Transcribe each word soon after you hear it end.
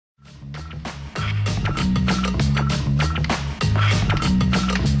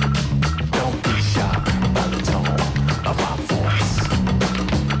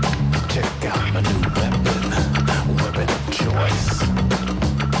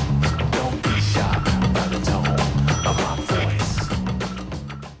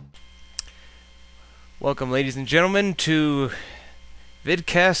Welcome, ladies and gentlemen, to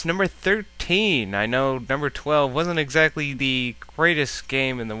Vidcast number 13. I know number 12 wasn't exactly the greatest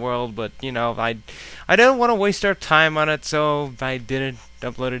game in the world, but, you know, I didn't want to waste our time on it, so I didn't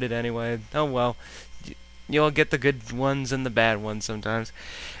upload it anyway. Oh well. You'll get the good ones and the bad ones sometimes.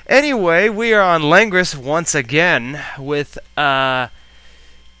 Anyway, we are on Langres once again with,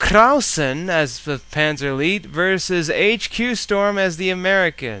 Krausen as the Panzer Elite versus HQStorm as the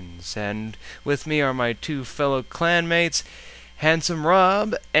Americans. And with me are my two fellow clanmates, Handsome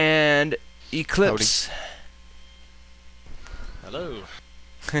Rob and Eclipse. Howdy.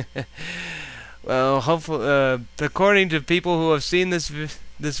 Hello. Well, hopefully, according to people who have seen this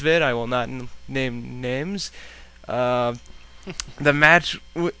vid, I will not name names. The match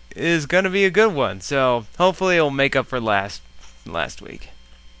is going to be a good one, so hopefully it'll make up for last week.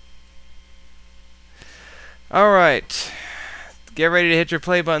 Alright, get ready to hit your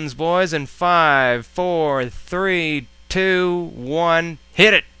play buttons, boys, in 5, 4, 3, 2, 1,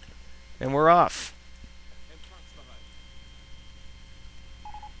 hit it! And we're off.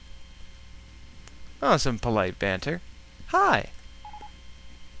 Oh, some polite banter. Hi.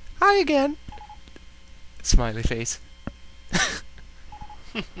 Hi again. Smiley face.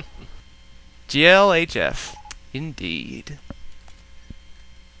 GLHF. Indeed.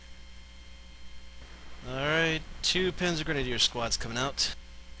 Alright, 2 Panzer Grenadier squads coming out.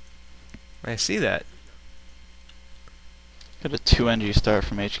 I see that. Got a 2NG start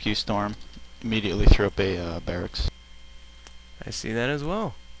from HQStorm. Immediately threw up a barracks. I see that as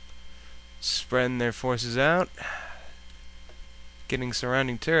well. Spreading their forces out. Getting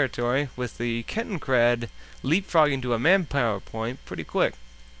surrounding territory with the Kettencrad leapfrogging to a manpower point pretty quick.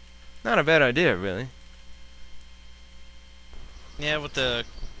 Not a bad idea, really. Yeah, with the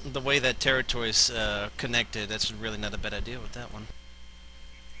way that territory's connected, that's really not a bad idea with that one.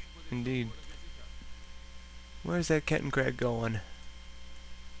 Indeed. Where's that Kettencrad going?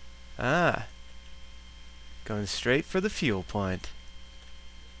 Ah. Going straight for the fuel point.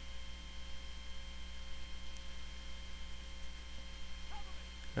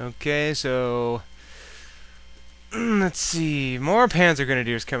 Okay, so let's see. More Panzer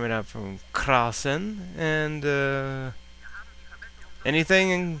Grenadiers coming up from Krausen, and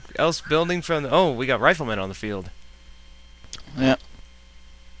anything else building from the... Oh, we got Riflemen on the field. Yeah.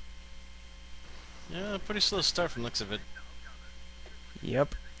 Yeah, pretty slow start from the looks of it.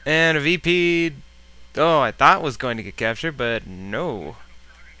 Yep. And a VP... Oh, I thought was going to get captured, but no.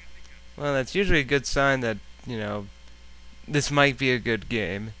 Well, that's usually a good sign that, you know, this might be a good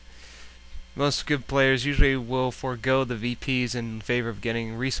game. Most good players usually will forego the VPs in favor of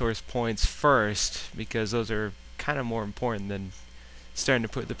getting resource points first, because those are kind of more important than starting to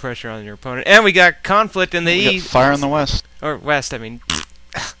put the pressure on your opponent. And we got conflict in the east. Fire in the west. Or west, I mean.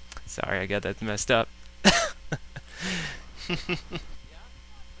 Sorry, I got that messed up.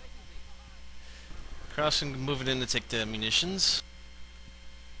 Krausen moving in to take the munitions.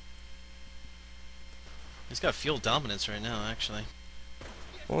 He's got fuel dominance right now, actually.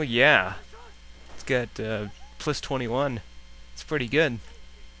 Oh, yeah. It's got plus 21. It's pretty good.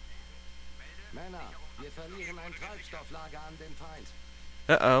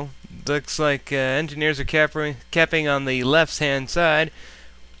 Uh-oh. Looks like engineers are capping on the left-hand side.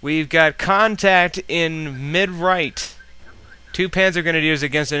 We've got contact in mid-right. 2 Panzer Grenadiers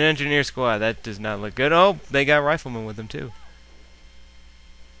against an engineer squad. That does not look good. Oh, they got Riflemen with them, too.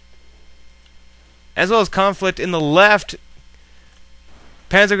 As well as conflict in the left.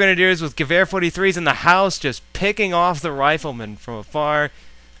 Panzer Grenadiers with Gewehr 43s in the house, just picking off the Riflemen from afar.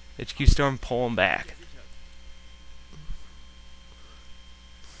 HQStorm pulling back.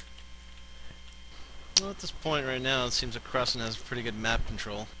 Well, at this point right now, it seems like Krausen has pretty good map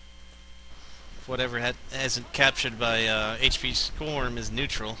control. Whatever hasn't captured by HQStorm is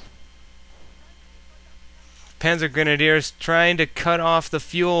neutral. Panzer Grenadiers trying to cut off the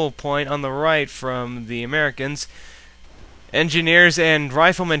fuel point on the right from the Americans. Engineers and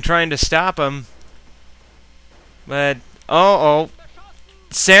Riflemen trying to stop them. But, oh,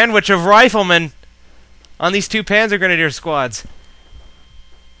 sandwich of Riflemen on these 2 Panzer Grenadier squads.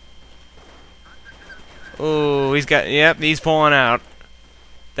 Oh, yep, he's pulling out.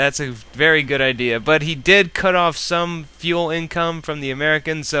 That's a very good idea. But he did cut off some fuel income from the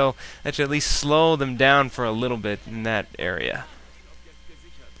Americans, so that should at least slow them down for a little bit in that area.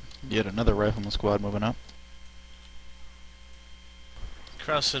 Yet another Rifleman squad moving up.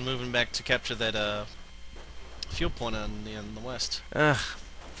 Krausen moving back to capture that fuel point on the west.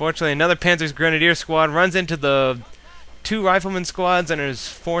 Fortunately, another Panzer Grenadier squad runs into the 2 Rifleman squads and is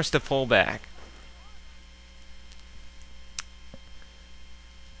forced to pull back.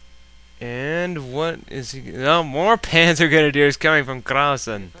 And what is he? Oh, more Panzer Grenadiers coming from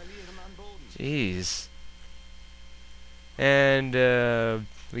Krausen. Jeez. And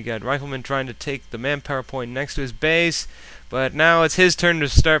we got Riflemen trying to take the manpower point next to his base. But now it's his turn to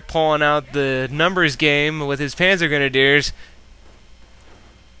start pulling out the numbers game with his Panzer Grenadiers.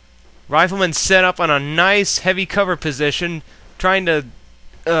 Riflemen set up on a nice heavy cover position, trying to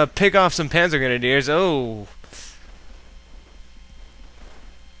pick off some Panzer Grenadiers. Oh.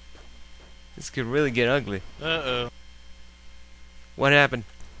 This could really get ugly. Uh-oh. What happened?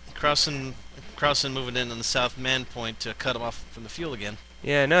 Krausen moving in on the south man point to cut him off from the fuel again.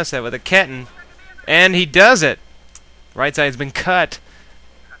 Yeah, I noticed that with a Ketten. And he does it! Right side's been cut.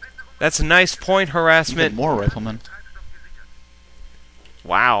 That's a nice point harassment. Even more Riflemen.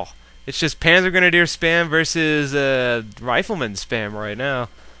 Wow. It's just Panzer Grenadier spam versus Rifleman spam right now.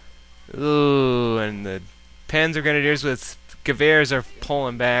 Ooh, and the Panzer Grenadiers with Gewehrs are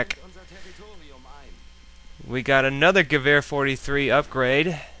pulling back. We got another Gewehr 43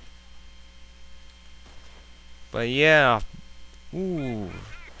 upgrade. But yeah. Ooh.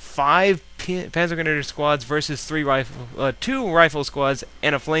 5 Panzer Grenadier squads versus 2 rifle squads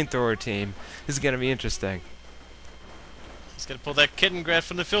and a flamethrower team. This is going to be interesting. He's got to pull that Kittengrad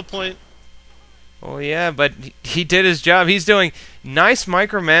from the field point. Oh yeah, but he did his job. He's doing nice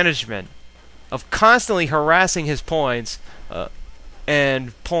micromanagement of constantly harassing his points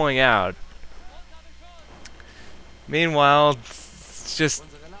and pulling out. Meanwhile, it's just...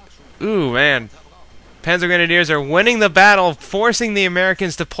 Ooh, man. Panzer Grenadiers are winning the battle, forcing the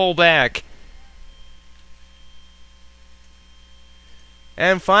Americans to pull back.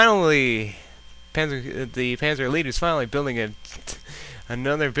 And finally, the Panzer Elite is finally building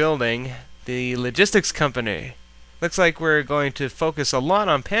another building. The logistics company. Looks like we're going to focus a lot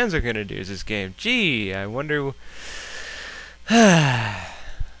on Panzer Grenadiers this game. Gee, I wonder...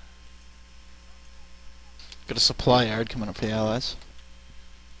 Got a supply yard coming up for the Allies.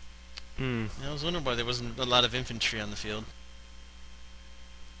 Yeah, I was wondering why there wasn't a lot of infantry on the field.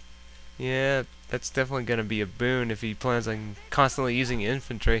 Yeah, that's definitely going to be a boon if he plans on constantly using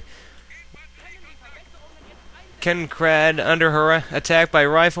infantry. Kenkrad under attack by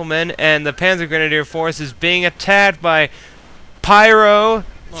Riflemen, and the Panzer Grenadier force is being attacked by Pyro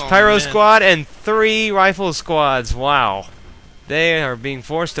squad and 3 rifle squads. Wow. They are being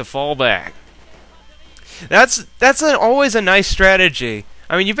forced to fall back. That's always a nice strategy.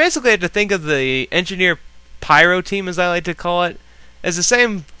 I mean, you basically have to think of the engineer Pyro team, as I like to call it, as the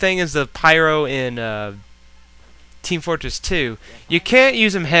same thing as the Pyro in Team Fortress 2. You can't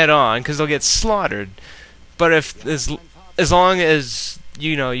use them head on because they'll get slaughtered. But if as long as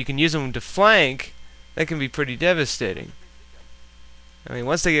you can use them to flank, that can be pretty devastating. I mean,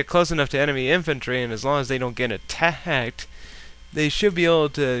 once they get close enough to enemy infantry, and as long as they don't get attacked, they should be able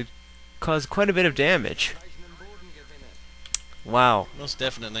to cause quite a bit of damage. Wow. Most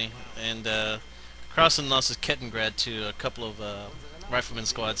definitely. And Krausen lost his Kettengrad to a couple of Rifleman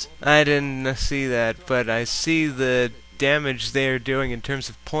squads. I didn't see that, but I see the damage they're doing in terms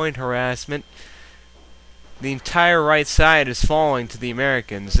of point harassment. The entire right side is falling to the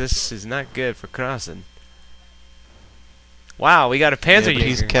Americans. This is not good for Krausen. Wow, we got a Panzer Jäger.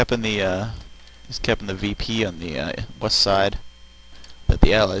 He's keeping the VP on the west side that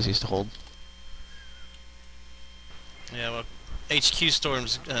the Allies used to hold. Yeah, well,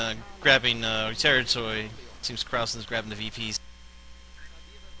 HQStorm's grabbing territory. Seems Krausen's grabbing the VPs.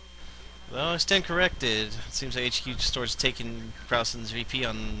 Well, I stand corrected. It seems like HQStorm's taking Krausen's VP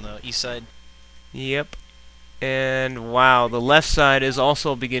on the east side. Yep. And wow, the left side is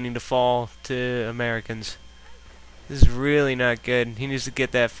also beginning to fall to Americans. This is really not good. He needs to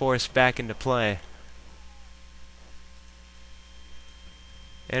get that force back into play.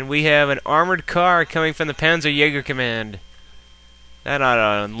 And we have an armored car coming from the Panzer Jäger Command. That ought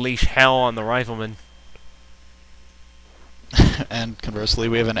to unleash hell on the Riflemen. And conversely,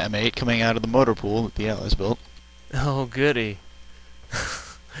 we have an M8 coming out of the motor pool that the Allies built. Oh, goody.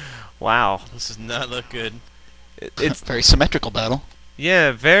 Wow. This does not look good. It's very symmetrical battle.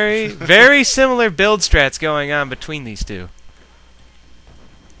 Yeah, very similar build strats going on between these two.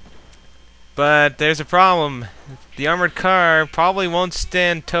 But there's a problem. The armored car probably won't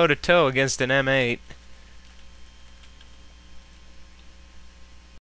stand toe-to-toe against an M8.